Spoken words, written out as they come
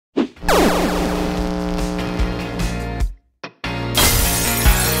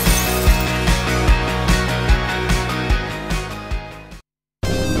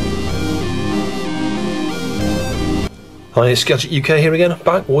Hi, it's Gadget UK here again,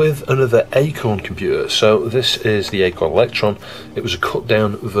 back with another Acorn computer. So this is the Acorn Electron. It was a cut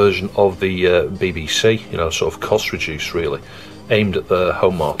down version of the BBC, you know, sort of cost reduced really, aimed at the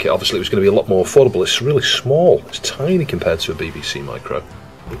home market. Obviously it was going to be a lot more affordable. It's really small, it's tiny compared to a BBC Micro.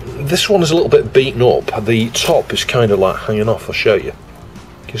 This one is a little bit beaten up. The top is kind of like hanging off, I'll show you.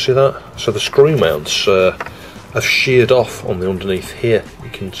 Can you see that? So the screw mounts have sheared off on the underneath here. You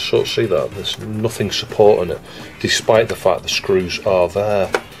can sort of see that there's nothing supporting it, despite the fact the screws are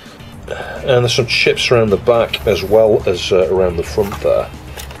there. And there's some chips around the back as well as around the front there.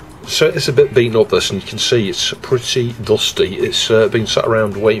 So it's a bit beaten up, this, and you can see it's pretty dusty. It's been sat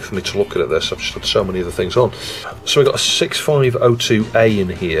around waiting for me to look at this. I've just had so many other things on. So we've got a 6502A in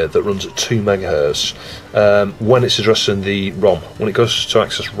here that runs at 2 MHz when it's addressing the ROM. When it goes to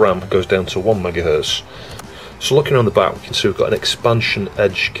access RAM, it goes down to 1 MHz. So looking on the back, we can see we've got an expansion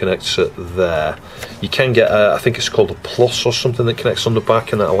edge connector there. You can get, I think it's called a plus or something that connects on the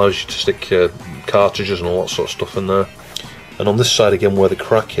back, and that allows you to stick cartridges and all that sort of stuff in there. And on this side again, where the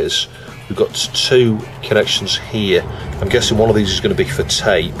crack is, we've got 2 connections here. I'm guessing one of these is going to be for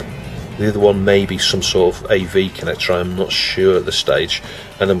tape. The other one may be some sort of AV connector, I'm not sure at this stage.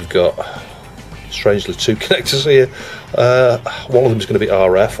 And then we've got, strangely, 2 connectors here. One of them is going to be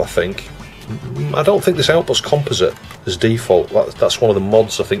RF, I think. I don't think this output's composite as default. That's one of the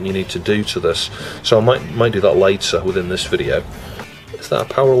mods I think you need to do to this. So I might do that later within this video. Is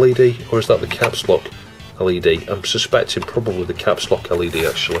that a power LED or is that the caps lock LED? I'm suspecting probably the caps lock LED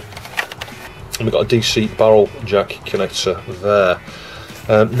actually. And we've got a DC barrel jack connector there.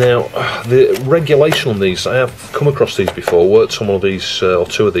 Now the regulation on these, I have come across these before, worked on one of these or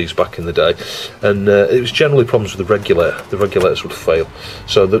 2 of these back in the day, and it was generally problems with the regulator. The regulators would fail.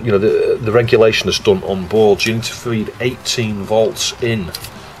 So the regulation is done on board. You need to feed 18 volts in.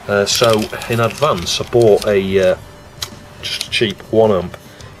 So in advance I bought a just a cheap 1 amp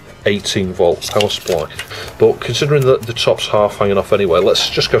 18 volt power supply, but considering that the top's half hanging off anyway, let's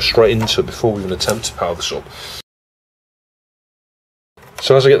just go straight into it before we even attempt to power this up.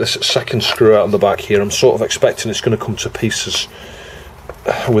 So as I get this second screw out on the back here, I'm sort of expecting it's going to come to pieces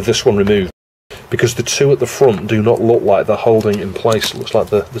with this one removed, because the 2 at the front do not look like they're holding in place. It looks like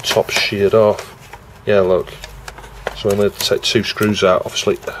the top's sheared off. Yeah, look. So I'm going to take 2 screws out.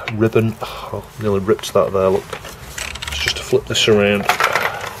 Obviously, ribbon. Oh, nearly ripped that there, look. It's just to flip this around.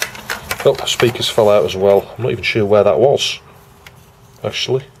 Oh, speakers fell out as well. I'm not even sure where that was,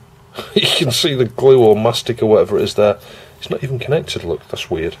 actually. You can see the glue or mastic or whatever it is there. It's not even connected, look, that's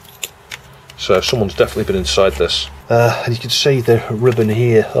weird. So someone's definitely been inside this. And you can see the ribbon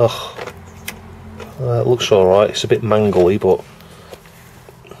here. Oh, it looks alright. It's a bit mangly, but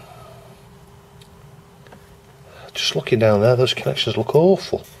just looking down there, those connections look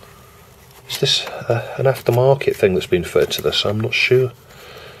awful. Is this an aftermarket thing that's been fitted to this? I'm not sure.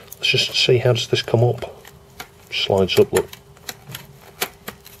 Let's just see, how does this come up? Slides up, look.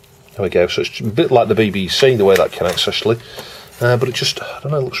 There we go. So it's a bit like the BBC, the way that connects actually, but it just, I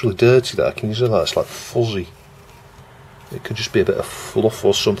don't know, it looks really dirty there. Can you see that? It's like fuzzy. It could just be a bit of fluff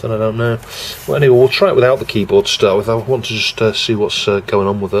or something, I don't know. Well, anyway, we'll try it without the keyboard to start with. I want to just see what's going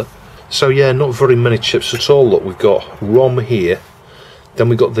on with it. So yeah, not very many chips at all. Look, we've got ROM here, then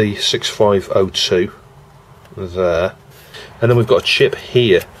we've got the 6502 there, and then we've got a chip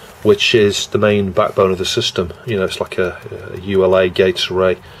here, which is the main backbone of the system. You know, it's like a ULA gates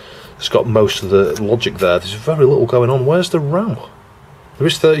array. It's got most of the logic there. There's very little going on. Where's the RAM? There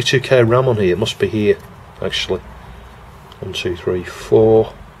is 32k RAM on here. It must be here, actually. 1, 2, 3,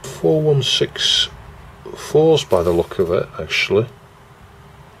 4. 4164s by the look of it, actually.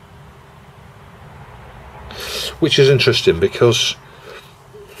 Which is interesting because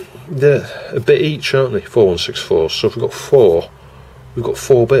they're a bit each, aren't they? 4164s. So if we've got 4, we've got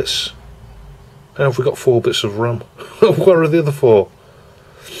 4 bits. How have we got 4 bits of RAM? Where are the other 4?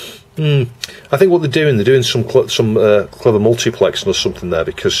 I think what they're doing some clever multiplexing or something there,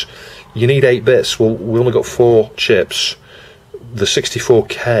 because you need 8 bits. Well, we only got 4 chips. The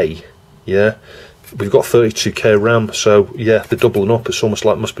 64k, yeah, we've got 32k RAM, so yeah, they're doubling up. It's almost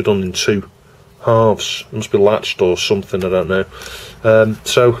like it must be done in 2 halves. It must be latched or something, I don't know.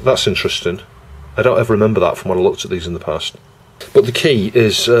 So that's interesting. I don't ever remember that from when I looked at these in the past. But the key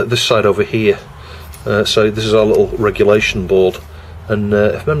is this side over here. So this is our little regulation board. And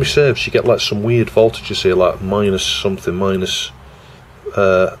if memory serves, you get like some weird voltages here, like minus something, minus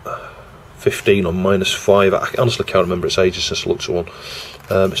 15 or minus 5. I honestly can't remember, it's ages since I looked at one.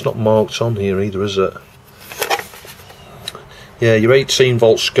 It's not marked on here either, is it? Yeah, your 18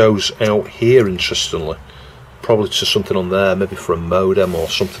 volts goes out here, interestingly. probably to something on there, maybe for a modem or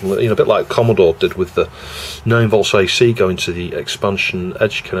something, you know, a bit like Commodore did with the 9 volts AC going to the expansion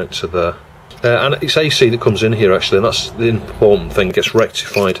edge connector there. And it's AC that comes in here actually, and that's the important thing. It gets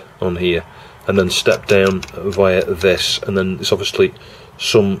rectified on here and then stepped down via this, and then it's obviously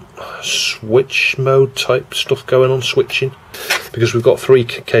some switch mode type stuff going on, switching, because we've got 3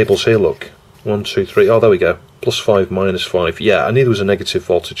 cables here, look, 1, 2, 3, oh there we go, +5, -5, yeah, I knew there was a negative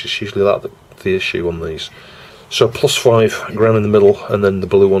voltage, it's usually the issue on these. So +5, ground in the middle, and then the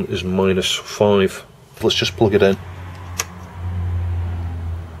blue one is -5. Let's just plug it in.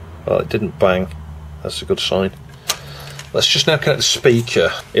 Well, it didn't bang, that's a good sign. Let's just now connect the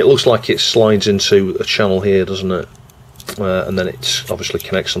speaker. It looks like it slides into a channel here, doesn't it? And then it obviously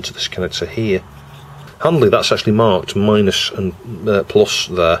connects onto this connector here. Handily, that's actually marked minus and plus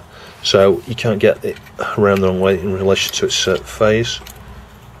there, so you can't get it around the wrong way in relation to its phase.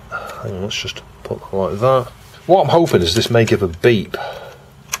 Hang on, let's just put it like that. What I'm hoping is this may give a beep,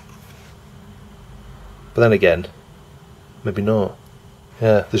 but then again, maybe not.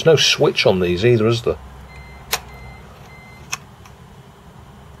 Yeah, there's no switch on these either, is there?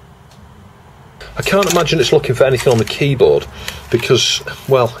 I can't imagine it's looking for anything on the keyboard because,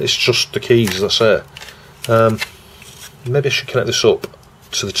 well, it's just the keys, that's it. Maybe I should connect this up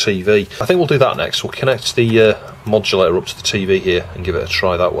to the TV. I think we'll do that next. We'll connect the modulator up to the TV here and give it a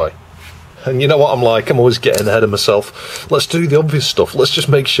try that way. And you know what I'm like, I'm always getting ahead of myself. Let's do the obvious stuff. Let's just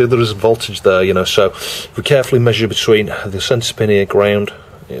make sure there is voltage there, you know. So if we carefully measure between the centre pin here, ground,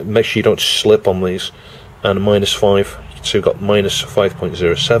 make sure you don't slip on these, and -5. So we've got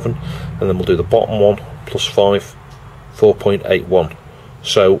 -5.07, and then we'll do the bottom one, +5, 4.81.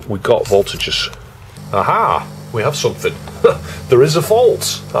 So we've got voltages. Aha! We have something. There is a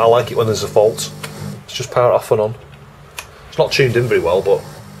fault. I like it when there's a fault. Let's just power it off and on. It's not tuned in very well, but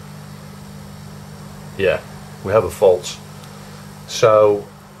yeah, we have a fault. So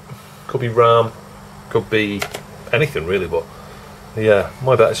could be RAM, could be anything really, but yeah,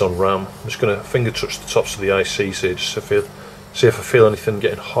 my bet is on RAM. I'm just going to finger touch the tops of the ICs here just to see if I feel anything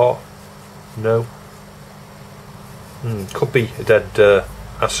getting hot. No. Could be a dead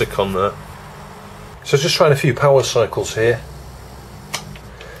ASIC on there. So just trying a few power cycles here.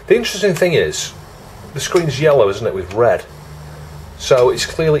 The interesting thing is, the screen's yellow, isn't it, with red. So it's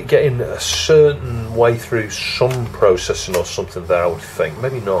clearly getting a certain way through some processing or something there, I would think.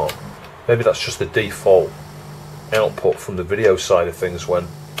 Maybe not. Maybe that's just the default output from the video side of things when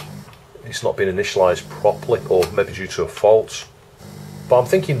it's not been initialized properly, or maybe due to a fault. But I'm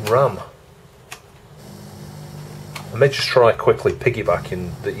thinking RAM. I may just try quickly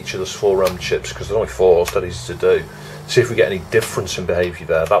piggybacking each of those 4 RAM chips, because there's only 4, it's that easy to do. See if we get any difference in behaviour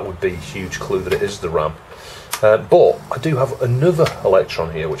there. That would be a huge clue that it is the RAM. But I do have another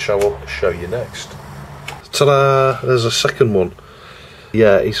Electron here, which I will show you next. Ta-da! There's a second one.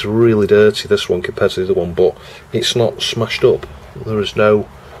 Yeah, it's really dirty, this one, compared to the other one, but it's not smashed up.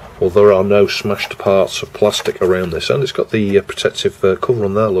 There are no smashed parts of plastic around this, and it's got the protective cover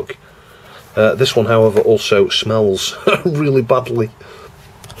on there, look. This one, however, also smells really badly.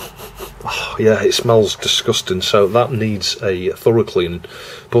 Oh, yeah, it smells disgusting, so that needs a thorough cleaning.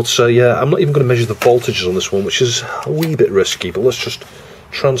 But yeah, I'm not even going to measure the voltages on this one, which is a wee bit risky, but let's just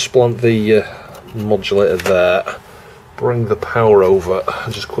transplant the modulator there, bring the power over,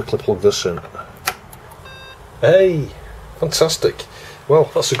 and just quickly plug this in. Hey, fantastic. Well,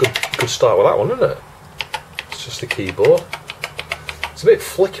 that's a good start with that one, isn't it? It's just the keyboard. It's a bit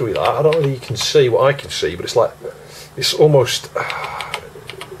flickery, that. I don't know whether you can see what I can see, but it's like, it's almost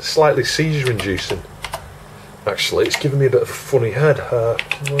slightly seizure inducing. Actually, it's giving me a bit of a funny head.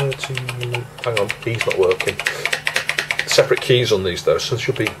 Hang on, key's not working. Separate keys on these though, so it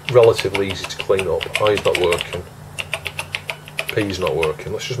should be relatively easy to clean up. I's not working. P's not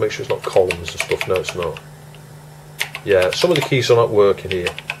working. Let's just make sure it's not columns and stuff. No, it's not. Yeah, some of the keys are not working here.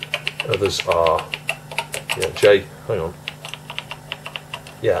 Others are. Yeah, J, hang on.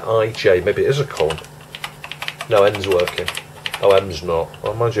 Yeah, I, J, maybe it is a column. No, N's working. Oh, M's not.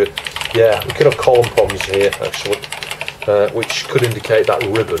 Oh, mind you, yeah, we could have column problems here, actually, which could indicate that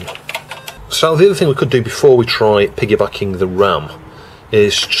ribbon. So the other thing we could do before we try piggybacking the RAM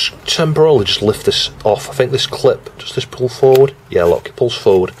is just temporarily just lift this off. I think this clip, does this pull forward? Yeah, look, it pulls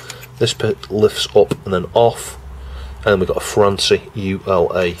forward. This bit lifts up and then off. And we've got a Francie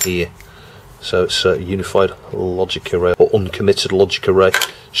ULA here. So it's a unified logic array, or uncommitted logic array.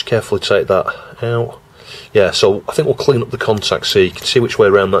 Just carefully take that out. Yeah, so I think we'll clean up the contacts here. You can see which way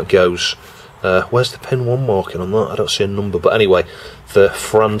around that goes. Where's the pin 1 marking on that? I don't see a number, but anyway, the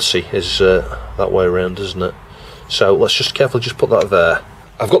Francie is that way around, isn't it? So let's just carefully just put that there.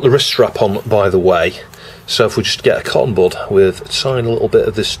 I've got the wrist strap on, by the way, So if we just get a cotton bud with a tiny little bit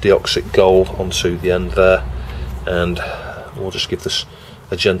of this deoxit gold onto the end there, and we'll just give this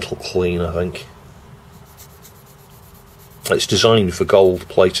a gentle clean, I think. It's designed for gold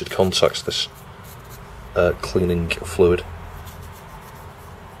plated contacts, this cleaning fluid.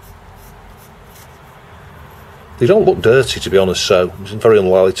 They don't look dirty, to be honest, so it's very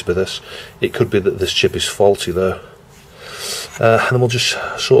unlikely to be this. It could be that this chip is faulty though. And then we'll just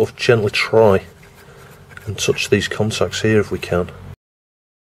sort of gently try and touch these contacts here if we can.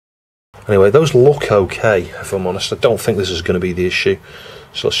 Anyway, those look okay, if I'm honest. I don't think this is going to be the issue.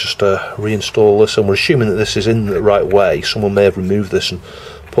 So let's just reinstall this, and we're assuming that this is in the right way. Someone may have removed this and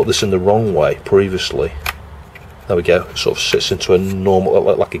put this in the wrong way previously. There we go. It sort of sits into a normal,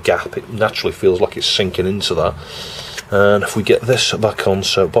 like a gap. It naturally feels like it's sinking into that. And if we get this back on,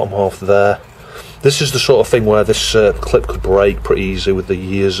 so bottom half there. This is the sort of thing where this clip could break pretty easy with the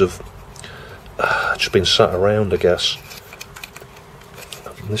years of just being sat around, I guess.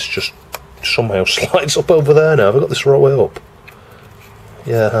 And this just somehow slides up over there now. Have I got this the right way up?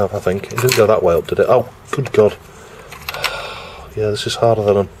 Yeah, I have, I think. It didn't go that way up, did it? Oh, good God. Yeah, this is harder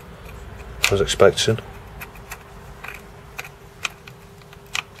than I was expecting.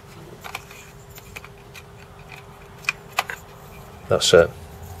 That's it.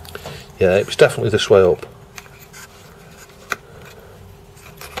 Yeah, it was definitely this way up.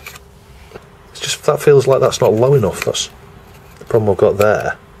 It's just, that feels like that's not low enough. That's the problem I've got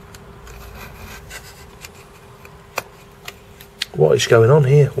there. What is going on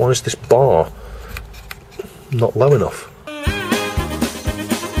here? Why is this bar not low enough?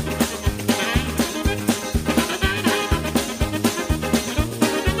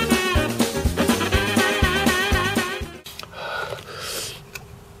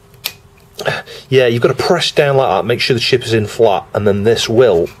 Yeah, you've got to press down like that, make sure the chip is in flat, and then this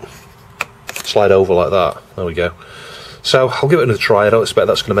will slide over like that. There we go. So I'll give it another try. I don't expect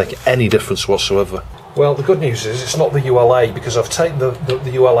that's going to make any difference whatsoever. Well, the good news is it's not the ULA, because I've taken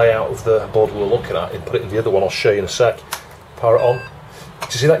the ULA out of the board we're looking at and put it in the other one. I'll show you in a sec. Power it on. Do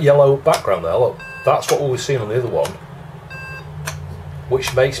you see that yellow background there? Look, that's what we were seeing on the other one,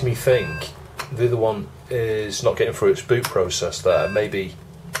 which makes me think the other one is not getting through its boot process there. Maybe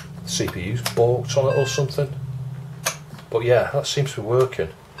CPU's balked on it or something. But yeah, that seems to be working.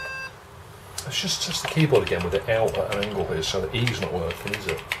 Let's just test the keyboard again with it out at an angle here, so the E's not working, is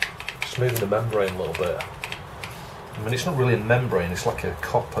it? Just moving the membrane a little bit. I mean, it's not really a membrane, it's like a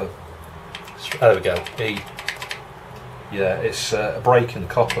copper. There we go, E. Yeah, it's a break in the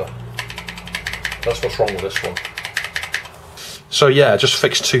copper. That's what's wrong with this one. So yeah, I just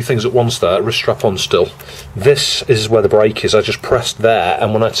fixed two things at once there. Wrist strap on still. This is where the break is. I just pressed there,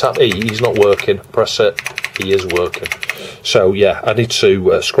 and when I tap E, he's not working. Press it, he is working. So yeah, I need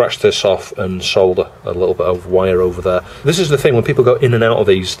to scratch this off and solder a little bit of wire over there. This is the thing, when people go in and out of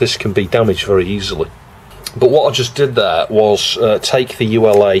these, this can be damaged very easily. But what I just did there was take the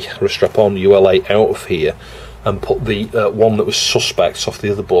ULA, wrist strap on ULA, out of here and put the one that was suspect off the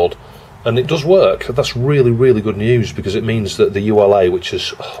other board. And it does work. That's really, really good news, because it means that the ULA, which is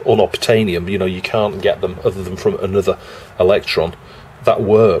unobtainium, you know, you can't get them other than from another Electron, that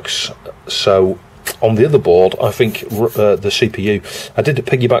works. So on the other board, I think the CPU, I did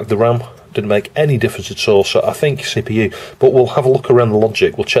piggyback the RAM, didn't make any difference at all, so I think CPU, but we'll have a look around the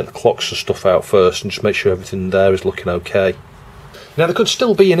logic, we'll check the clocks and stuff out first and just make sure everything there is looking okay. Now, there could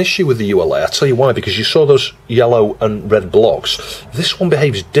still be an issue with the ULA. I'll tell you why, because you saw those yellow and red blocks. This one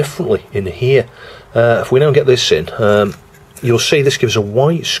behaves differently in here. If we now get this in, you'll see this gives a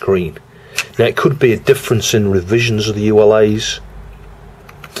white screen. Now, it could be a difference in revisions of the ULAs.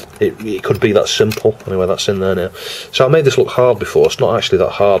 It could be that simple. Anyway, that's in there now. So I made this look hard before. It's not actually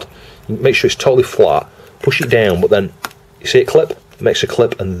that hard. You make sure it's totally flat. Push it down, but then, you see it clip? It makes a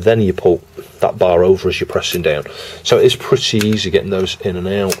clip, and then you pull that bar over as you're pressing down. So it is pretty easy getting those in and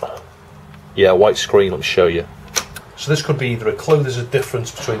out. Yeah, white screen, let me show you. So this could be either a clue there's a difference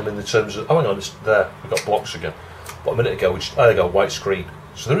between them in the terms of, oh hang on, it's there, we've got blocks again. But a minute ago, there you go, white screen.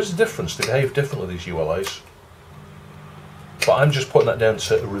 So there is a difference, they behave differently, these ULAs. But I'm just putting that down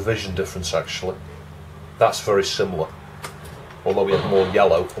to a revision difference actually. That's very similar. Although we had more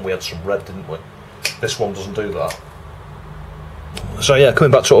yellow and we had some red, didn't we? This one doesn't do that. So yeah,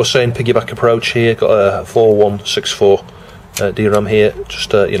 coming back to what I was saying, piggyback approach here, got a 4164 DRAM here,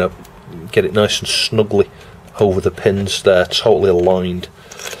 just you know, get it nice and snugly over the pins there, totally aligned,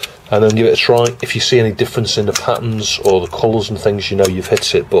 and then give it a try. If you see any difference in the patterns or the colours and things, you know you've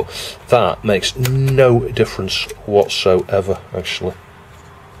hit it, but that makes no difference whatsoever actually.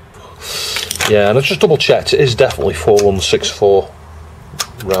 Yeah, and I just double checked, it is definitely 4164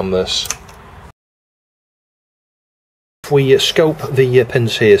 RAM this. if we scope the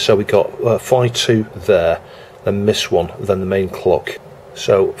pins here, so we got Phi 2 there, then miss 1, then the main clock.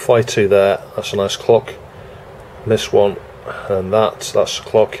 So Phi 2 there, that's a nice clock. Miss 1, and that's the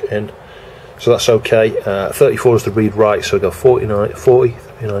clock in. So that's okay. 34 is the read write, so we go 49, 40,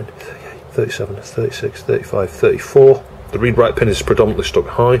 39, 38, 37, 36, 35, 34. The read write pin is predominantly stuck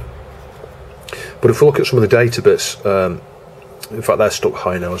high. But if we look at some of the data bits, in fact they're stuck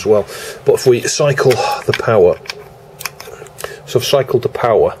high now as well. But if we cycle the power, so I've cycled the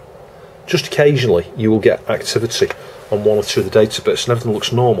power, just occasionally you will get activity on one or two of the data bits and everything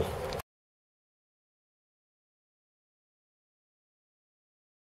looks normal.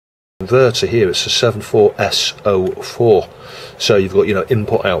 Converter here, it's a 74S04. So you've got, you know,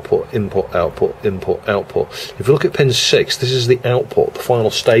 input, output, input, output, input, output. If you look at pin 6, this is the output, the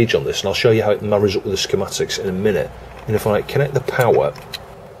final stage on this, and I'll show you how it marries up with the schematics in a minute. And if I connect the power,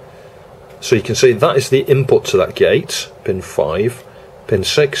 so you can see that is the input to that gate, pin 5, pin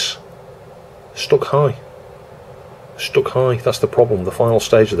 6, stuck high. Stuck high, that's the problem. The final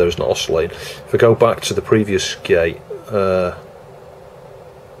stage of there is not oscillating. If I go back to the previous gate,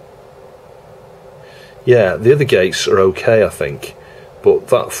 yeah, the other gates are okay, I think, but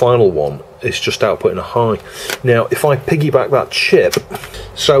that final one is just outputting a high. Now, if I piggyback that chip,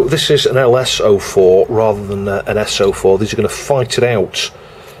 so this is an LS04 rather than an S04. These are going to fight it out,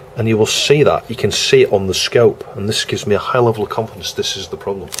 and you will see that. You can see it on the scope, and this gives me a high level of confidence this is the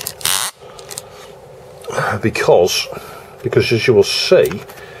problem. Because as you will see,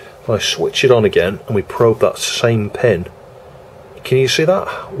 if I switch it on again and we probe that same pin, can you see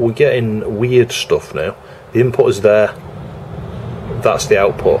that? We're getting weird stuff now. The input is there, that's the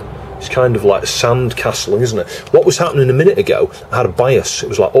output. It's kind of like sand castling, isn't it? What was happening a minute ago, I had a bias, it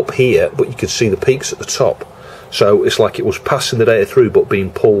was like up here, but you could see the peaks at the top. So it's like it was passing the data through but being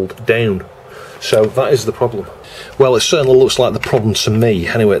pulled down. So that is the problem. Well, it certainly looks like the problem to me,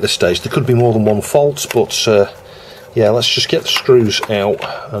 anyway, at this stage. There could be more than one fault, but yeah, let's just get the screws out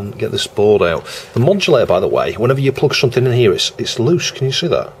and get this board out. The modulator, by the way, whenever you plug something in here, it's loose. Can you see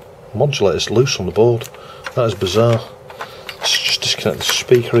that? The modulator is loose on the board. That is bizarre. Let's just disconnect the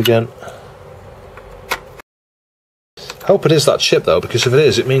speaker again. I hope it is that chip, though, because if it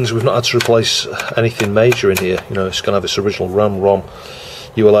is, it means we've not had to replace anything major in here. You know, it's going to have its original RAM, ROM,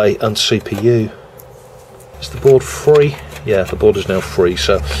 ULA, and CPU. Is the board free? Yeah, the board is now free,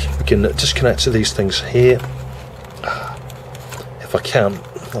 so we can disconnect these things here. If I can,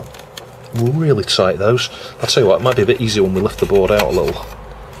 we'll really tight those. I'll tell you what, it might be a bit easier when we lift the board out a little.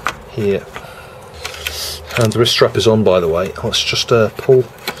 Here. And the wrist strap is on, by the way. Let's just pull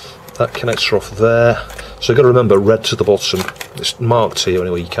that connector off there. So you've got to remember, red to the bottom. It's marked here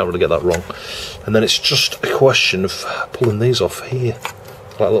anyway, you can't really get that wrong. And then it's just a question of pulling these off here.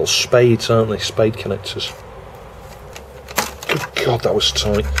 Like little spades, aren't they? Spade connectors. Good God, that was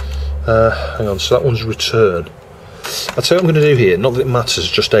tight. Hang on, so that one's return. I'll tell you what I'm going to do here, not that it matters,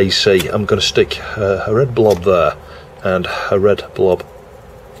 just AC. I'm going to stick a red blob there and a red blob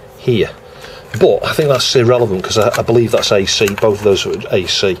here. But I think that's irrelevant because I believe that's AC, both of those are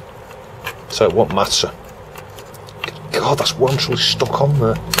AC. So it won't matter. God, that's one truly stuck on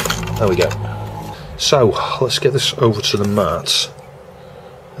there. There we go. So, let's get this over to the mat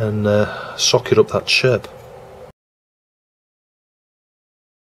and socket up that chip.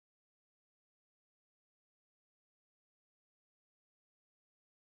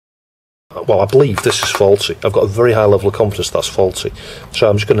 Well, I believe this is faulty. I've got a very high level of confidence that's faulty. So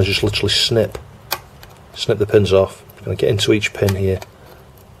I'm just going to literally snip the pins off. I'm going to get into each pin here.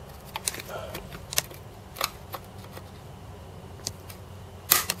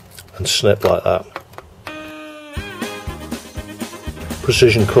 And snip like that.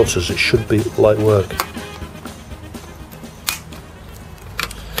 Precision cutters, it should be light work.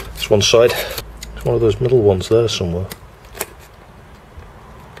 It's one side. It's one of those middle ones there somewhere.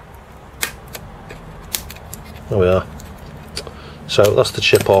 There we are. So that's the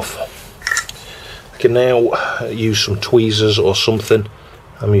chip off. I can now use some tweezers or something.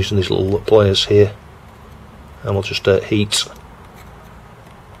 I'm using these little pliers here, and we'll just heat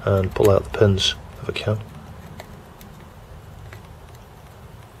and pull out the pins if I can.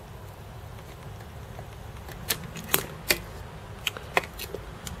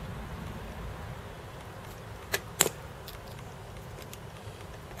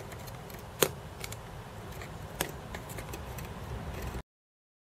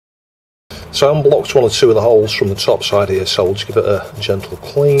 So I unblocked one or two of the holes from the top side here, so we'll just give it a gentle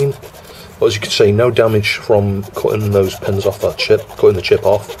clean. But as you can see, no damage from cutting those pins off that chip, cutting the chip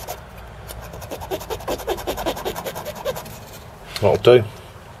off. That'll do.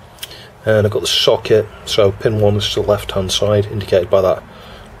 And I've got the socket, so pin 1 is to the left hand side, indicated by that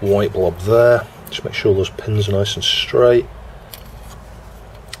white blob there. Just make sure those pins are nice and straight.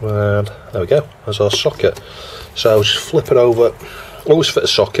 And there we go, there's our socket. So just flip it over, always fit a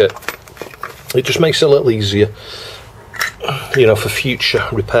socket. It just makes it a little easier, you know, for future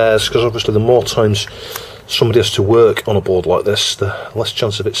repairs, because obviously the more times somebody has to work on a board like this, the less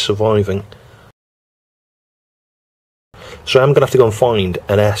chance of it surviving. So I'm going to have to go and find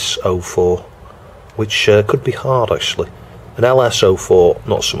an S04, which could be hard actually. An LS04,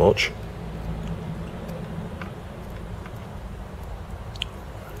 not so much.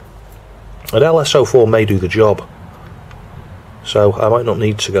 An LS04 may do the job, so I might not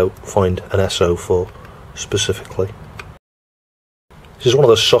need to go find an S04 specifically. This is one of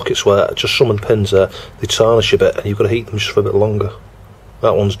those sockets where just some of the pins there, they tarnish a bit and you've got to heat them just for a bit longer.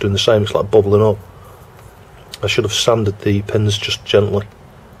 That one's doing the same, it's like bubbling up. I should have sanded the pins just gently.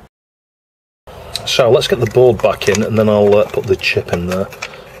 So let's get the board back in and then I'll put the chip in there.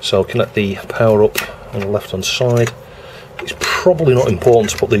 So I'll connect the power up on the left hand side. It's probably not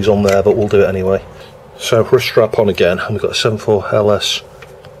important to put these on there, but we'll do it anyway. So wrist strap on again, and we've got a 74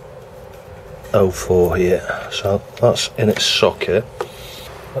 LS04 here. So that's in its socket.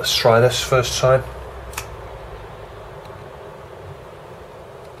 Let's try this first time.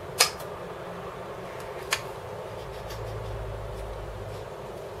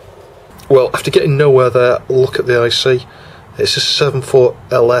 Well, after getting nowhere there, look at the IC. It's a 74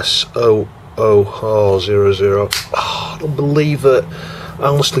 LS00. Oh, 00. Oh, I don't believe it. I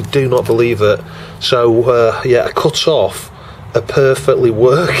honestly do not believe it. So, yeah, I cut off a perfectly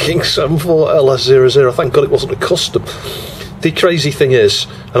working 74 LS00. Thank God it wasn't a custom. The crazy thing is,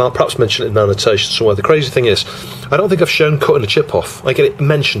 and I'll perhaps mention it in the annotation somewhere, the crazy thing is, I don't think I've shown cutting a chip off. I get it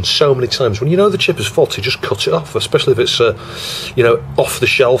mentioned so many times. When you know the chip is faulty, just cut it off, especially if it's, you know, off the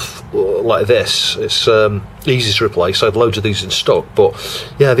shelf like this. It's easy to replace. I had loads of these in stock, but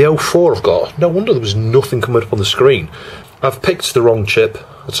yeah, the 04 I've got, no wonder there was nothing coming up on the screen. I've picked the wrong chip,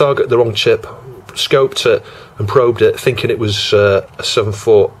 I targeted the wrong chip, scoped it and probed it, thinking it was a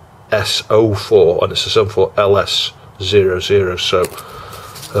 74 S04, and it's a 74 LS00.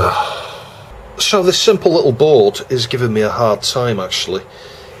 So this simple little board is giving me a hard time actually.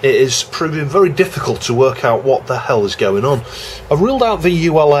 It is proving very difficult to work out what the hell is going on. I've ruled out the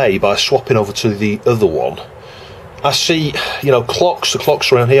ULA by swapping over to the other one. I see, you know, clocks, the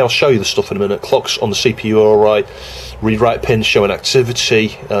clocks around here, I'll show you the stuff in a minute. Clocks on the CPU are alright, read-write pins showing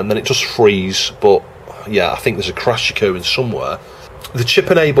activity, and then it does freeze, but yeah, I think there's a crash occurring somewhere. The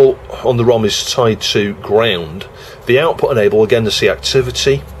chip enable on the ROM is tied to ground. The output enable, again, to see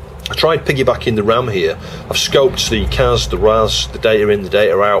activity. I tried piggybacking the RAM here. I've scoped the CAS, the RAS, the data in, the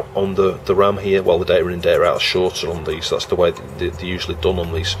data out on the RAM here. Well, the data in, data out are shorter on these. That's the way they're usually done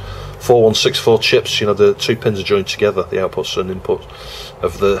on these 4164 chips. You know, the two pins are joined together, the outputs and inputs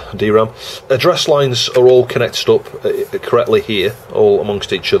of the DRAM. Address lines are all connected up correctly here, all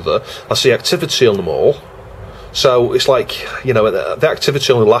amongst each other. I see activity on them all. So it's like, you know, the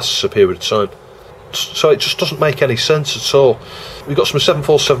activity only lasts a period of time. So it just doesn't make any sense at all. We've got some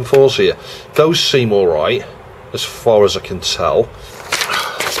 7474s here. Those seem alright, as far as I can tell.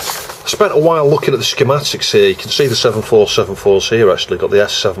 I spent a while looking at the schematics here. You can see the 7474s here actually. Got the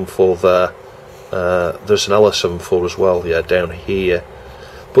S74 there. There's an LS74 as well, yeah, down here.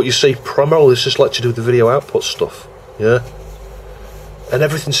 But you see, primarily this is like to do with the video output stuff, yeah? And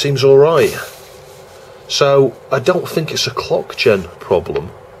everything seems alright. So I don't think it's a clock gen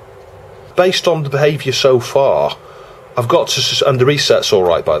problem. Based on the behaviour so far, I've got to, and the reset's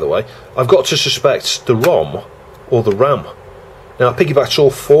alright by the way, I've got to suspect the ROM or the RAM. Now I piggybacked all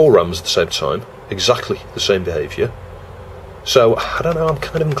four RAMs at the same time, exactly the same behaviour. So I don't know, I'm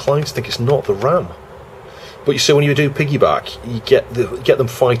kind of inclined to think it's not the RAM. But you see, when you do piggyback, you get them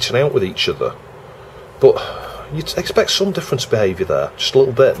fighting out with each other. But you'd expect some difference behaviour there, just a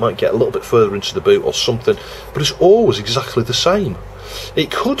little bit, might get a little bit further into the boot or something, but it's always exactly the same.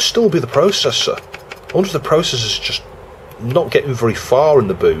 It could still be the processor. I wonder if the processor's just not getting very far in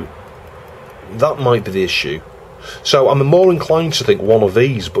the boot. That might be the issue. So I'm more inclined to think one of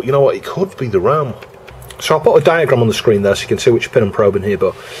these, but you know what, it could be the RAM. So I'll put a diagram on the screen there so you can see which pin I'm probing here,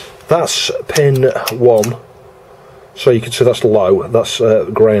 but that's pin 1, so you can see that's low, that's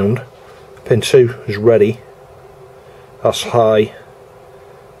ground. Pin 2 is ready, that's high.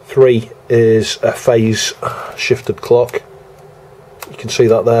 3 is a phase shifted clock. You can see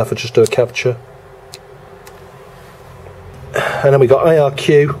that there for just do a capture. And then we got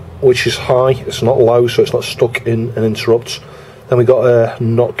IRQ, which is high, it's not low, so it's not stuck in and interrupts. Then we got a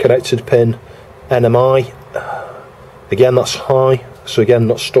not connected pin, NMI. Again, that's high, so again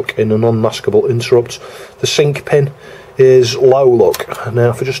not stuck in an unmaskable interrupt. The sync pin is low, look. Now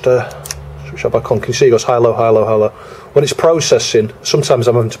if I just switch that back on, can you see it goes high, low, high, low, high, low. When it's processing, sometimes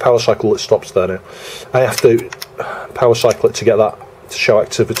I'm having to power cycle, it stops there now. I have to power cycle it to get that to show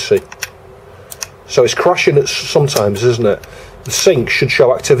activity. So it's crashing at sometimes, isn't it? The sync should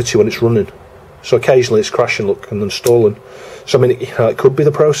show activity when it's running. So occasionally it's crashing, look, and then stalling. So I mean, it could be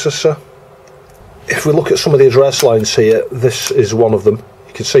the processor. If we look at some of the address lines here, this is one of them.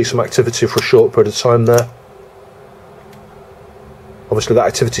 You can see some activity for a short period of time there. Obviously that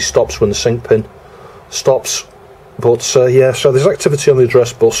activity stops when the sync pin stops. But yeah, so there's activity on the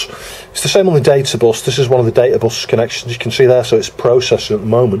address bus. It's the same on the data bus. This is one of the data bus connections you can see there, so it's processing at the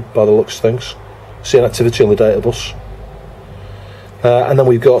moment by the looks of things. Seeing activity on the data bus. And then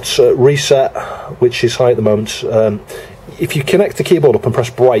we've got reset, which is high at the moment. If you connect the keyboard up and press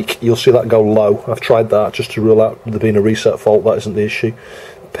break, you'll see that go low. I've tried that just to rule out there being a reset fault. That isn't the issue.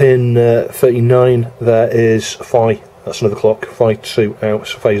 Pin 39, there is phi. That's another clock. Phi 2 out.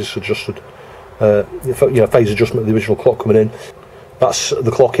 So phase adjusted. Phase adjustment of the original clock coming in. That's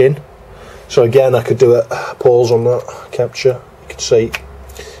the clock in. So again, I could do a pause on that capture. You can see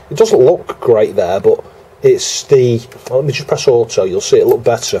it doesn't look great there, but it's the. Well, let me just press auto. You'll see it look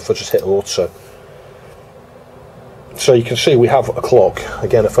better if I just hit auto. So you can see we have a clock.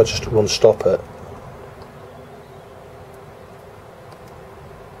 Again, if I just run stop it,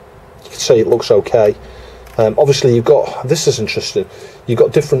 you can see it looks okay. Obviously you've got, this is interesting, you've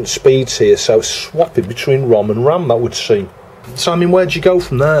got different speeds here, so it's swapping between ROM and RAM, that would seem. So I mean, where'd you go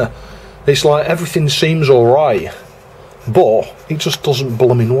from there? It's like everything seems alright, but it just doesn't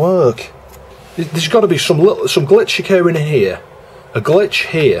blooming work. There's got to be some glitch occurring here, a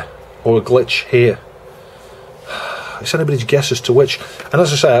glitch here, or a glitch here. It's anybody's guess as to which. And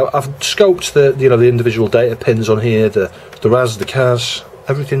as I say, I've scoped the the individual data pins on here, the RAS, the CAS,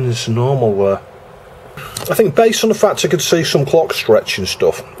 everything is normal there. I think based on the fact I could see some clock stretching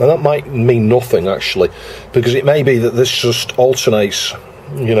stuff, and that might mean nothing actually, because it may be that this just alternates,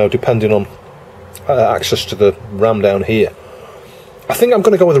 depending on access to the RAM down here. I think I'm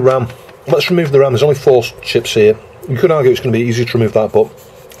going to go with the RAM. Let's remove the RAM. There's only 4 chips here. You could argue it's going to be easy to remove that, but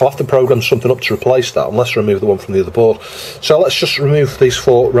I'll have to program something up to replace that unless I remove the one from the other board. So let's just remove these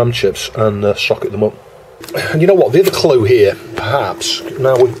 4 RAM chips and socket them up. And you know what, the other clue here, perhaps,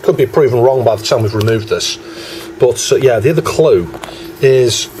 now we could be proven wrong by the time we've removed this, but yeah, the other clue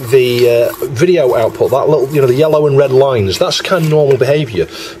is the video output, that little, the yellow and red lines. That's kind of normal behaviour,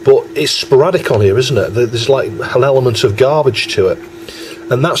 but it's sporadic on here, isn't it? There's like an element of garbage to it,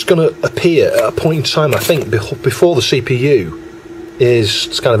 and that's going to appear at a point in time, I think, before the CPU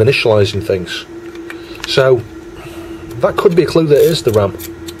is kind of initialising things. So that could be a clue that it is the RAM.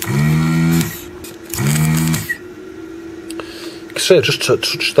 See, I just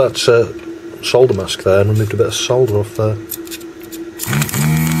touched that solder mask there and removed a bit of solder off there.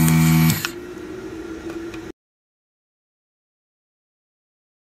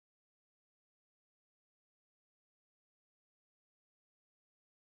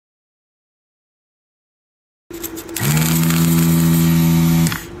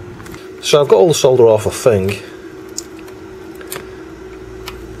 So I've got all the solder off, I think.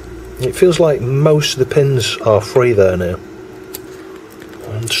 It feels like most of the pins are free there now.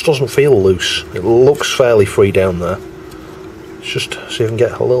 It just doesn't feel loose. It looks fairly free down there. Let's just see if I can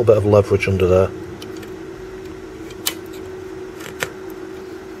get a little bit of leverage under there.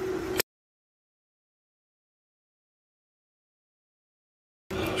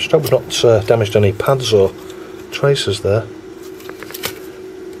 Just hope we've not damaged any pads or tracers there.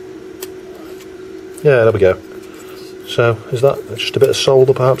 Yeah, there we go. So, is that just a bit of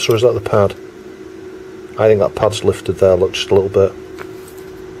solder perhaps, or is that the pad? I think that pad's lifted there, look, just a little bit.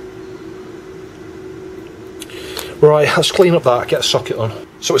 Right, let's clean up that, get a socket on.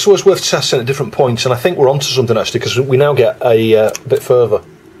 So it's always worth testing at different points, and I think we're onto something actually, because we now get a bit further.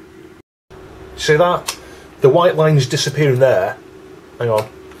 See that? The white line is disappearing there. Hang on.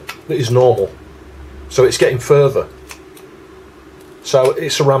 That is normal. So it's getting further. So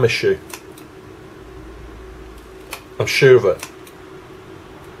it's a RAM issue. I'm sure of it.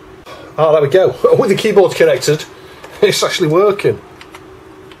 Oh, there we go. With the keyboard connected, it's actually working.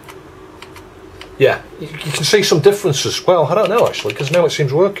 Yeah, you can see some differences. Well, I don't know actually, because now it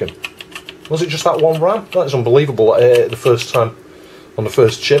seems working. Was it just that one RAM? That is unbelievable. The first time on the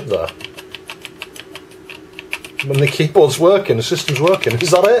first chip there. When the keyboard's working, the system's working. Is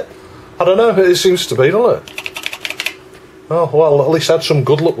that it? I don't know. It seems to be, doesn't it? Oh, well, at least I had some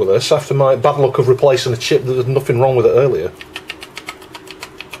good luck with this after my bad luck of replacing a chip that had nothing wrong with it earlier.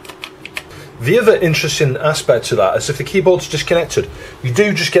 The other interesting aspect to that is if the keyboard's disconnected, you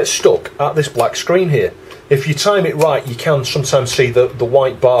do just get stuck at this black screen here. If you time it right, you can sometimes see the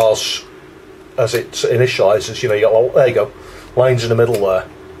white bars as it initialises. You know, you got, there you go, lines in the middle there.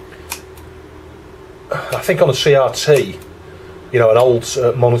 I think on a CRT, you know, an old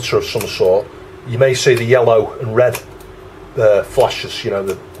monitor of some sort, you may see the yellow and red flashes, you know,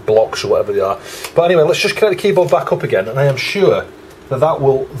 the blocks or whatever they are. But anyway, let's just connect the keyboard back up again, and I am sure that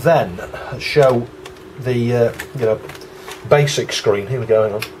will then show the you know, basic screen. Here we go,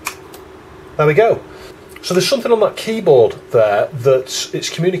 hang on. There we go. So there's something on that keyboard there that it's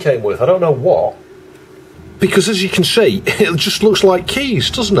communicating with. I don't know what, because as you can see, it just looks like keys,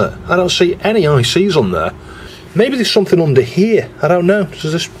 doesn't it? I don't see any ICs on there. Maybe there's something under here. I don't know.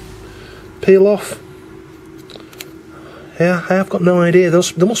 Does this peel off? Yeah, I have got no idea.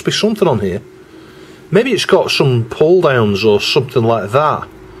 There must be something on here. Maybe it's got some pull downs or something like that.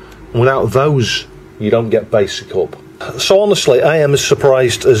 Without those, you don't get basic up. So honestly, I am as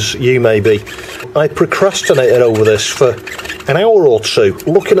surprised as you may be. I procrastinated over this for an hour or two,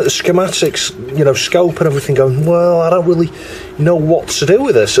 looking at the schematics, you know, scope and everything, going, well, I don't really know what to do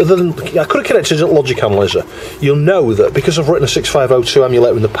with this. Other than, I could have connected it to Logic Analyzer. You'll know that because I've written a 6502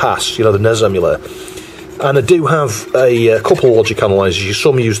 emulator in the past, you know, the NES emulator, and I do have a couple of Logic Analyzers.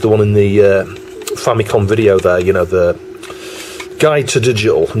 Some use the one in the Famicom video there, you know, the Guide to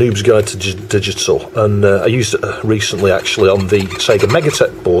Digital, Noob's Guide to Digital, and I used it recently actually on the Sega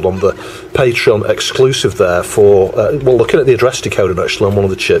Megatech board on the Patreon exclusive there for, well, looking at the address decoder actually on one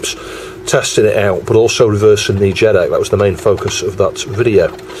of the chips, testing it out, but also reversing the JEDEC. That was the main focus of that video.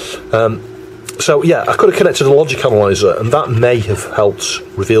 So yeah, I could have connected a Logic Analyzer, and that may have helped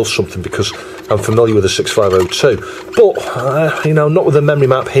reveal something because I'm familiar with the 6502, but you know, not with the memory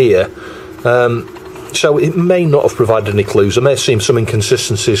map here. So it may not have provided any clues. I may have seen some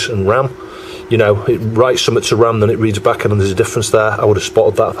inconsistencies in RAM. You know, it writes something to RAM, then it reads back, and there's a difference there. I would have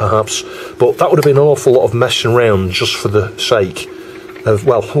spotted that perhaps. But that would have been an awful lot of messing around just for the sake of,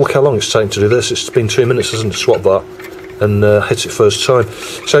 well, look how long it's taken to do this. It's been 2 minutes, hasn't it, to swap that and hit it first time.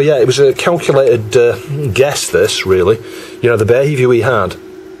 So yeah, it was a calculated guess, this, really. You know, the behaviour we had,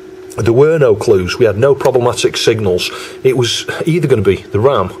 there were no clues. We had no problematic signals. It was either going to be the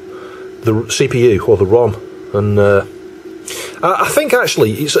RAM, the CPU, or the ROM. And I think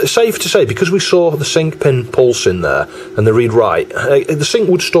actually it's safe to say, because we saw the sync pin pulse in there and the read write, the sync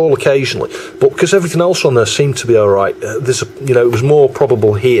would stall occasionally, but because everything else on there seemed to be all right, there's a, you know, it was more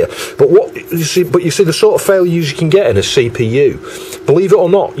probable here. But what you see, the sort of failures you can get in a CPU, believe it or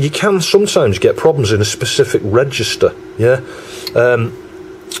not, you can sometimes get problems in a specific register. Yeah.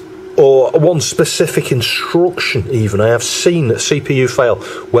 Or one specific instruction even. I have seen a CPU fail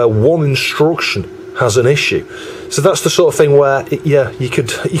where one instruction has an issue. So that's the sort of thing where, yeah, you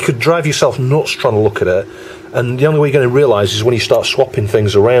could drive yourself nuts trying to look at it, and the only way you're going to realise is when you start swapping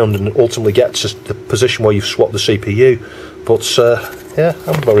things around and ultimately get to the position where you've swapped the CPU. But yeah,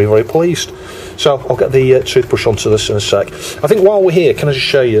 I'm very, very pleased. So I'll get the toothbrush onto this in a sec. I think while we're here, can I just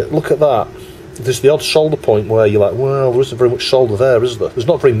show you, look at that. There's the odd solder point where you're like, well, there isn't very much solder there, is there? There's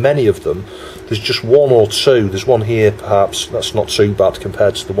not very many of them. There's just one or two. There's one here, perhaps. That's not too bad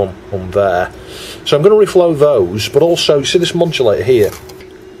compared to the one on there. So I'm going to reflow those, but also, you see this modulator here?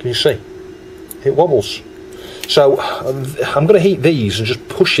 Can you see? It wobbles. So I'm going to heat these and just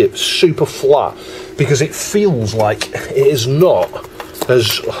push it super flat, because it feels like it is not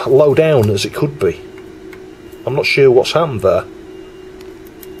as low down as it could be. I'm not sure what's happened there.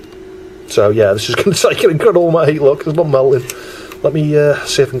 So yeah, this is going to take an incredible amount of heat, look, it's not melting. Let me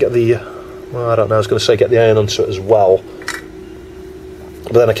see if I can get the, well, I don't know, I was going to say get the iron onto it as well.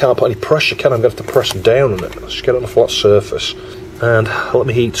 But then I can't put any pressure, can I? I'm going to have to press down on it. Let's just get it on a flat surface. And let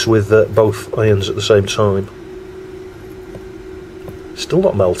me heat with both irons at the same time. Still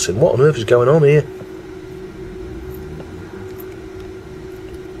not melting. What on earth is going on here?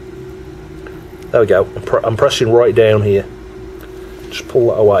 There we go. I'm pressing right down here. Just pull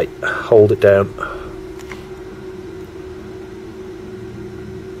that away, hold it down.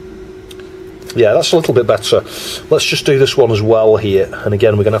 Yeah, that's a little bit better. Let's just do this one as well here. And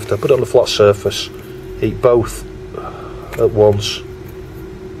again, we're going to have to put it on the flat surface, heat both at once,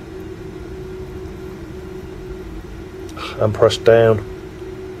 and press down,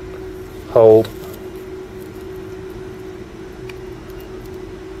 hold.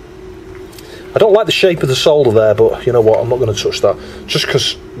 I don't like the shape of the solder there, but you know what, I'm not going to touch that, just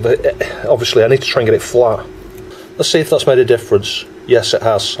because obviously I need to try and get it flat. Let's see if that's made a difference. Yes, it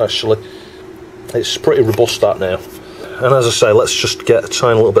has, actually. It's pretty robust, that now. And as I say, let's just get a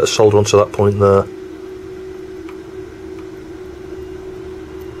tiny little bit of solder onto that point there.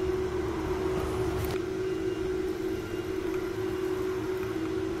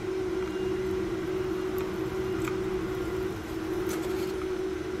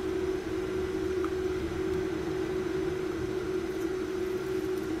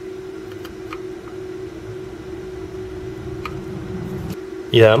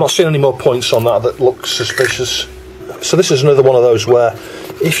 Yeah, I'm not seeing any more points on that look suspicious. So this is another one of those where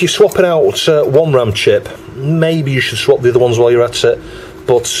if you're swapping out one RAM chip, maybe you should swap the other ones while you're at it.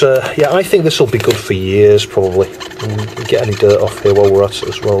 But yeah, I think this will be good for years probably. Get any dirt off here while we're at it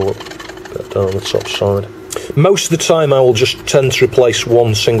as well. Look, bit down on the top side. Most of the time I will just tend to replace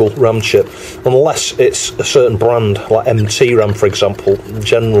one single RAM chip, unless it's a certain brand, like MT RAM for example,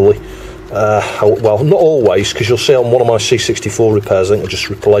 generally. Well, not always, because you'll see on one of my C64 repairs, I think I just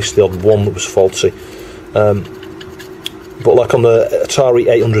replaced the odd one that was faulty. But like on the Atari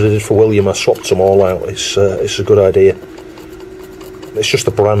 800 I did for William, I swapped them all out. It's a good idea. It's just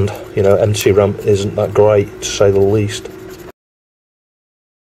the brand, you know, MT RAM isn't that great, to say the least.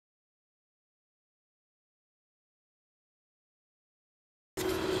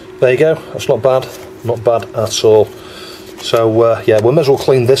 There you go, that's not bad at all. So yeah, we may as well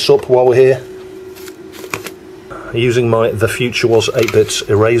clean this up while we're here. Using my The Future Was 8-bit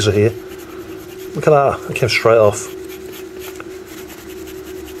eraser here. Look at that, it came straight off.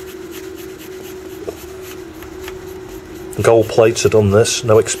 Gold plates had done this,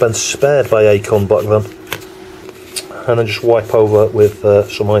 no expense spared by Acorn back then. And then just wipe over with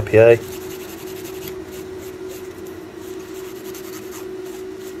some IPA.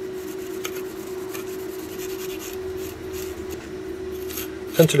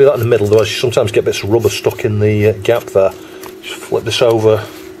 I tend to do that in the middle, otherwise you sometimes get bits of rubber stuck in the gap there. Just flip this over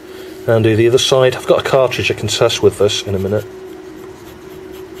and do the other side. I've got a cartridge I can test with this in a minute.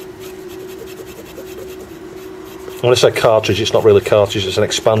 When I say cartridge, it's not really a cartridge, it's an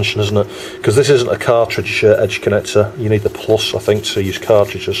expansion, isn't it? Because this isn't a cartridge edge connector. You need the plus, I think, to use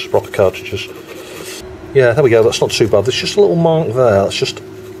cartridges, proper cartridges. Yeah, there we go, that's not too bad. There's just a little mark there. Let's just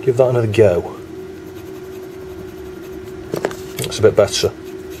give that another go. That's a bit better.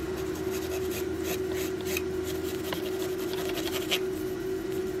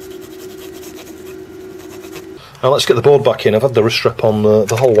 Now let's get the board back in. I've had the wrist strap on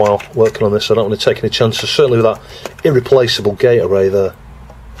the whole while working on this. I don't want to take any chances, certainly with that irreplaceable gate array there.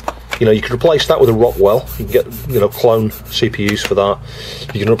 You know, you could replace that with a Rockwell. You can get, you know, clone CPUs for that.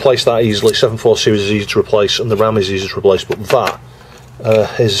 You can replace that easily. 7.4 series is easy to replace, and the RAM is easy to replace, but that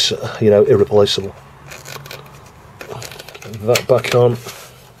is, you know, irreplaceable. Get that back on.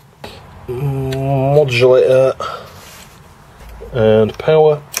 Modulator and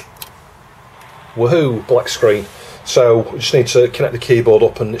power. Woohoo, black screen. So we just need to connect the keyboard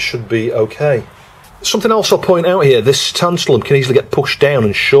up and it should be okay. Something else I'll point out here, this tantalum can easily get pushed down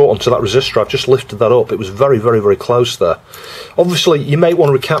and short onto that resistor. I've just lifted that up. It was very, very, very close there. Obviously, you may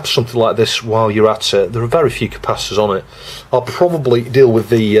want to recap something like this while you're at it. There are very few capacitors on it. I'll probably deal with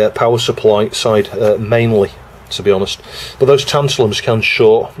the power supply side mainly, to be honest. But those tantalums can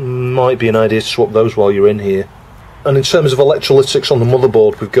short. Might be an idea to swap those while you're in here. And in terms of electrolytics on the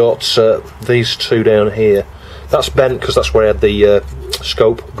motherboard, we've got these two down here. That's bent because that's where I had the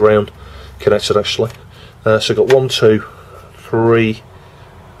scope ground connected actually. So we've got 1, 2, 3,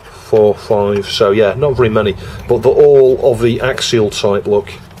 4, 5. So yeah, not very many, but they're all of the axial type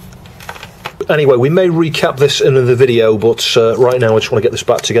look. Anyway, we may recap this in the video, but right now I just want to get this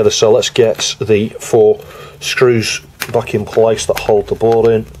back together. So let's get the 4 screws back in place that hold the board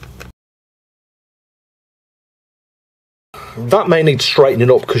in. That may need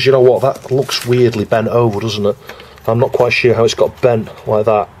straightening up because you know what, that looks weirdly bent over, doesn't it? I'm not quite sure how it's got bent like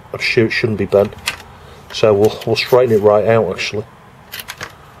that. I'm sure it shouldn't be bent. So we'll straighten it right out actually.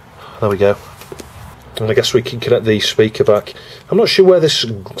 There we go. And I guess we can connect the speaker back. I'm not sure where this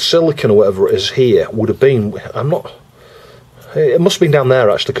silicon or whatever it is here would have been. I'm not... It must have been down there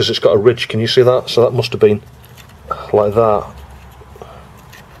actually because it's got a ridge. Can you see that? So that must have been like that.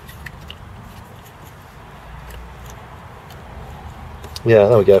 Yeah,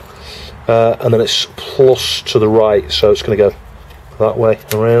 there we go. And then it's plus to the right, so it's going to go that way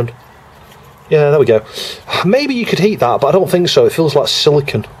around. Yeah, there we go. Maybe you could heat that, but I don't think so. It feels like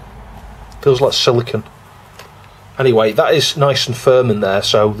silicon. Feels like silicon. Anyway, that is nice and firm in there,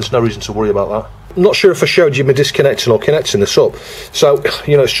 so there's no reason to worry about that. I'm not sure if I showed you me disconnecting or connecting this up. So,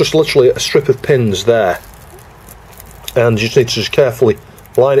 you know, it's just literally a strip of pins there. And you just need to just carefully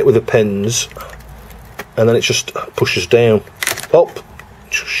line it with the pins, and then it just pushes down. Oh,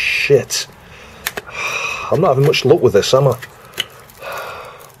 shit. I'm not having much luck with this, am I?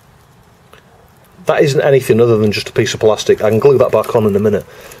 That isn't anything other than just a piece of plastic. I can glue that back on in a minute.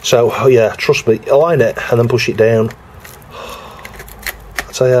 So, oh yeah, trust me, align it and then push it down.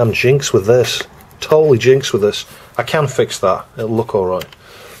 I tell you, I'm jinxed with this. Totally jinxed with this. I can fix that. It'll look alright.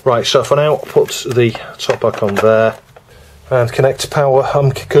 Right, so for now, put the top back on there and connect to power.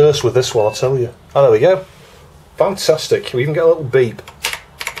 I'm cursed with this one, I'll tell you. Oh, there we go. Fantastic. We even get a little beep.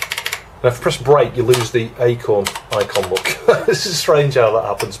 And if you press brake, you lose the Acorn icon look. This is strange how that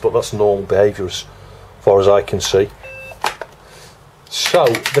happens, but that's normal behaviour as far as I can see. So,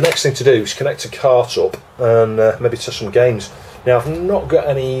 the next thing to do is connect a cart up and maybe test some games. Now, I've not got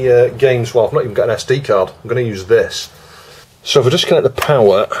any games, well, I've not even got an SD card. I'm going to use this. So if we disconnect the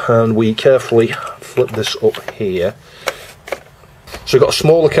power and we carefully flip this up here. So we've got a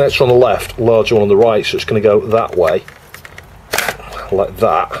smaller connector on the left, larger one on the right, so it's going to go that way, like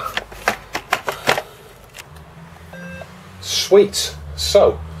that. Sweet.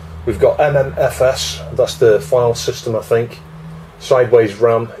 So we've got MMFS, that's the file system, I think. Sideways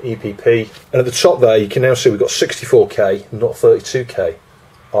RAM, EPP, and at the top there you can now see we've got 64K, not 32K,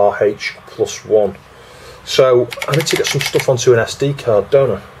 RH+1. So I need to get some stuff onto an SD card,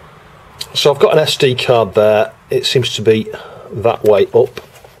 don't I? So I've got an SD card there. It seems to be that way up.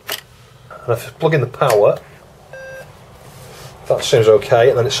 And if I plug in the power, that seems okay,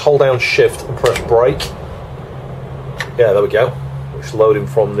 and then it's hold down shift and press brake. Yeah, there we go. It's loading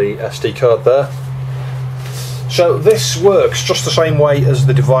from the SD card there. So this works just the same way as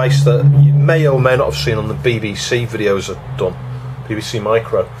the device that you may or may not have seen on the BBC videos I've done, BBC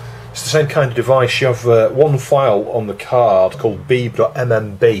Micro. It's the same kind of device. You have one file on the card called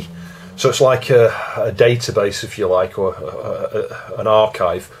beeb.mmb. So it's like a database, if you like, or an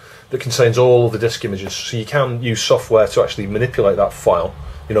archive that contains all of the disk images. So you can use software to actually manipulate that file,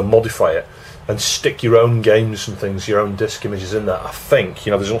 you know, modify it, and stick your own games and things, your own disk images in there. I think,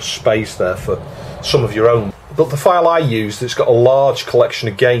 you know, there's enough space there for some of your own. But the file I used, that's got a large collection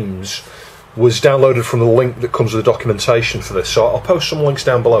of games, was downloaded from the link that comes with the documentation for this. So I'll post some links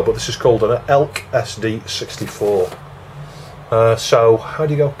down below, but this is called an ELK SD64. So how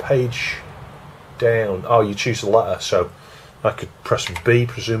do you go page down? Oh, you choose the letter, so I could press B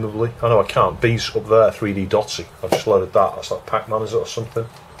presumably. Oh no, I can't. B's up there, 3D dotsy. I've just loaded that. That's like Pac-Man, is it, or something?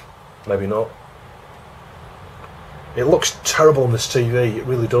 Maybe not. It looks terrible on this TV, it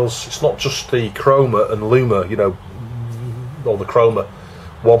really does. It's not just the chroma and luma, you know, all the chroma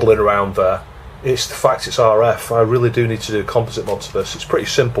wobbling around there. It's the fact it's RF. I really do need to do a composite mod to this. It's pretty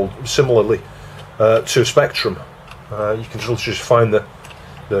simple, similarly to a Spectrum. You can just find the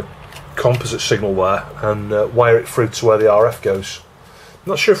composite signal there and wire it through to where the RF goes.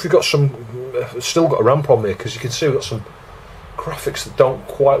 I'm not sure if we've got still got a RAM problem here, because you can see we've got some graphics that don't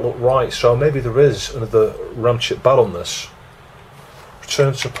quite look right, so maybe there is another RAM chip bad on this.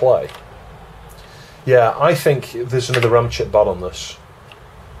 Return to play. Yeah, I think there's another RAM chip bad on this.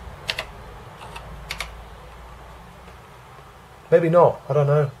 Maybe not, I don't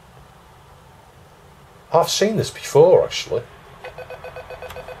know. I've seen this before, actually.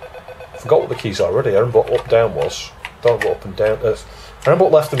 I forgot what the keys are already. I remember what up down was. I don't remember what up and down is. I remember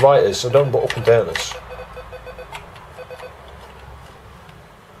what left and right is, I don't remember what up and down is.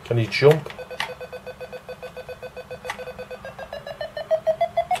 Can you jump?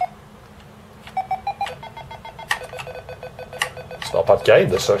 It's not a bad game,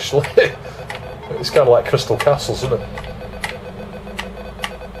 this, actually. It's kind of like Crystal Castles, isn't it?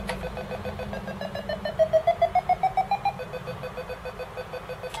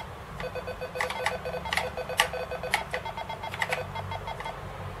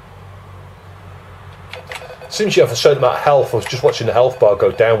 Seems you have a certain amount of health. I was just watching the health bar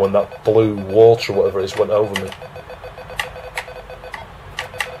go down when that blue water or whatever it is went over me.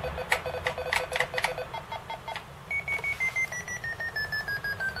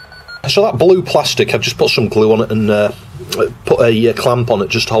 So that blue plastic, I've just put some glue on it and put a clamp on it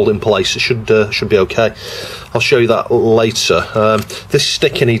just to hold it in place. It should be okay. I'll show you that later. This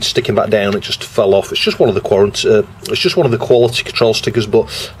sticker needs sticking back down. It just fell off. It's just one of the quality control stickers,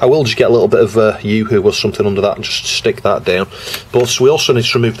 but I will just get a little bit of Yoo-hoo or something under that and just stick that down. But we also need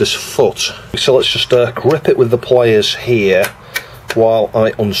to remove this foot. So let's just grip it with the pliers here while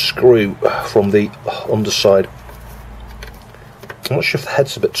I unscrew from the underside. I'm not sure if the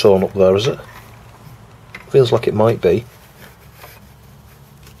head's a bit torn up there, is it? Feels like it might be.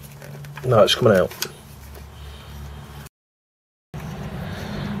 No, it's coming out.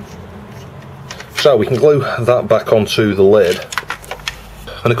 So we can glue that back onto the lid.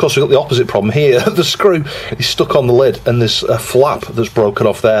 And of course we've got the opposite problem here. The screw is stuck on the lid and there's a flap that's broken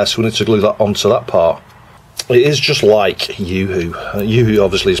off there, so we need to glue that onto that part. It is just like Yoo-hoo. Yoo-hoo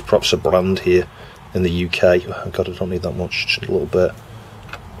obviously is perhaps a brand here in the UK. Oh God, I don't need that much, just a little bit.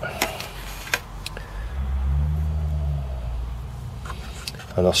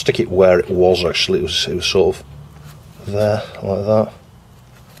 And I'll stick it where it was actually. It was sort of there, like that.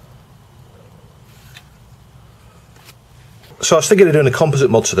 So I was thinking of doing a composite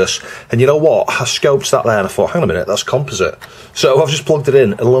mod to this, and you know what? I scoped that there and I thought, hang on a minute, that's composite. So I've just plugged it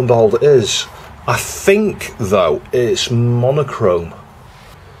in, and lo and behold, it is. I think, though, it's monochrome.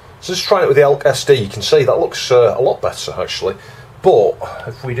 So just trying it with the Elk SD, you can see that looks a lot better, actually. But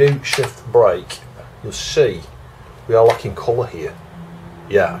if we do shift brake, you'll see we are lacking colour here.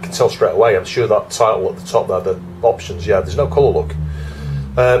 Yeah, I can tell straight away. I'm sure that title at the top there, the options, yeah, there's no colour look.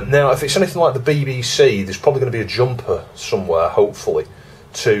 Now, if it's anything like the BBC, there's probably going to be a jumper somewhere, hopefully,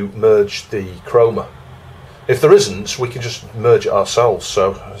 to merge the chroma. If there isn't, we can just merge it ourselves,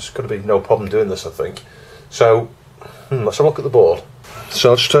 so there's going to be no problem doing this, I think. So, let's have a look at the board.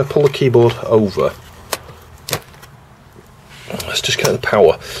 So I'll just pull the keyboard over. Let's just get the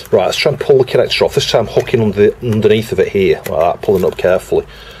power. Right, let's try and pull the connector off. This time hooking underneath of it here, like that, pulling up carefully.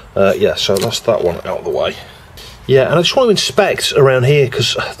 Yeah, so that's that one out of the way. Yeah, and I just want to inspect around here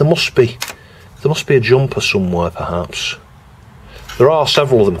because there must be a jumper somewhere, perhaps. There are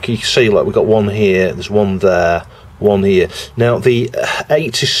several of them. You can see, like, we've got one here, there's one there, one here. Now, the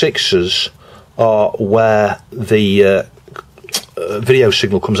 86s are where the video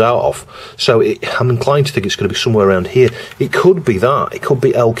signal comes out of, so I'm inclined to think it's going to be somewhere around here. It could be that. It could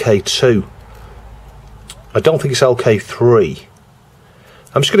be LK2. I don't think it's LK3.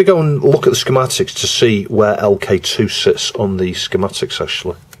 I'm just going to go and look at the schematics to see where LK2 sits on the schematics,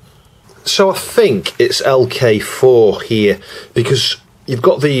 actually. So I think it's LK4 here, because you've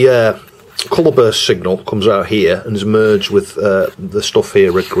got the colour burst signal comes out here and is merged with the stuff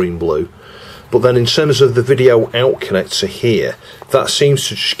here, red, green, blue. But then in terms of the video out connector here, that seems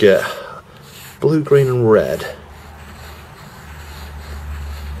to just get blue, green and red.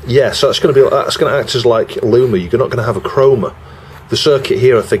 Yeah, so that's going to act as like luma. You're not going to have a chroma. The circuit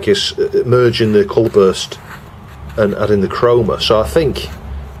here, I think, is merging the colour burst and adding the chroma. So I think,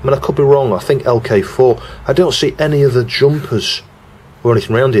 I mean, I could be wrong, I think LK4. I don't see any other jumpers or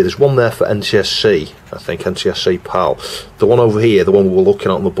anything around here. There's one there for NTSC, I think, NTSC PAL. The one over here, the one we were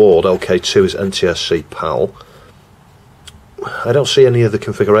looking at on the board, LK2, is NTSC PAL. I don't see any other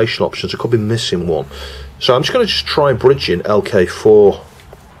configuration options. I could be missing one. So I'm just going to try bridging LK4.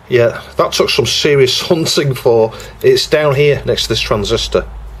 Yeah, that took some serious hunting for. It's down here next to this transistor.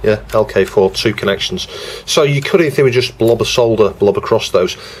 Yeah, LK4, 2 connections. So you could, in theory, just blob a solder, blob across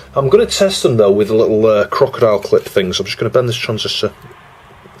those. I'm going to test them, though, with the little crocodile clip things. I'm just going to bend this transistor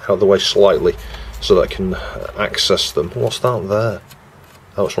out of the way slightly so that I can access them. What's that there?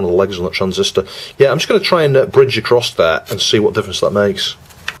 Oh, it's one of the legs on that transistor. Yeah, I'm just going to try and bridge across there and see what difference that makes.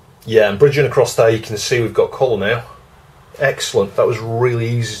 Yeah, I'm bridging across there. You can see we've got colour now. Excellent. That was really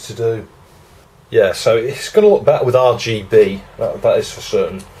easy to do. Yeah, so it's going to look better with RGB, that is for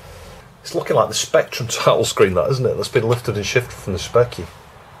certain. It's looking like the Spectrum title screen, that, isn't it? That's been lifted and shifted from the Specky.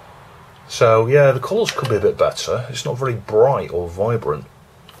 So, yeah, the colours could be a bit better. It's not very bright or vibrant.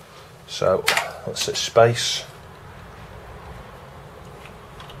 So, let's hit space.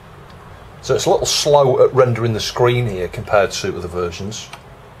 So it's a little slow at rendering the screen here compared to other versions.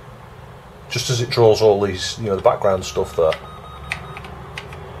 Just as it draws all these, you know, the background stuff there.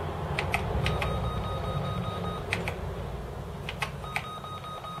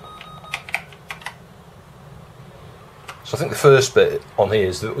 So I think the first bit on here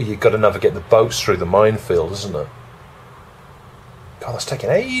is that you've got to navigate the boats through the minefield, isn't it? God, that's taking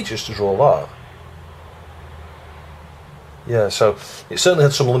ages to draw that. Yeah, so it certainly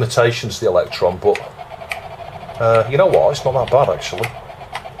had some limitations, the Electron, but you know what, it's not that bad actually.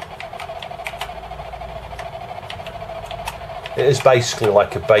 It is basically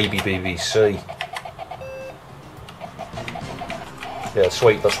like a baby BBC. Yeah,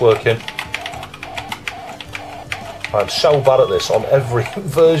 sweet, that's working. I'm so bad at this on every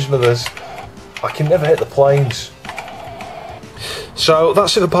version of this. I can never hit the planes. So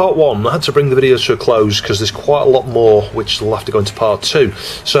that's it for part 1. I had to bring the video to a close because there's quite a lot more which will have to go into part 2.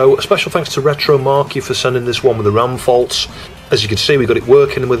 So a special thanks to Retro Marky for sending this one with the RAM faults. As you can see, we got it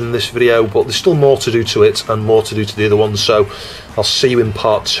working within this video, but there's still more to do to it and more to do to the other ones, so I'll see you in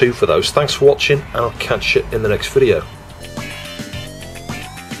part 2 for those. Thanks for watching, and I'll catch you in the next video.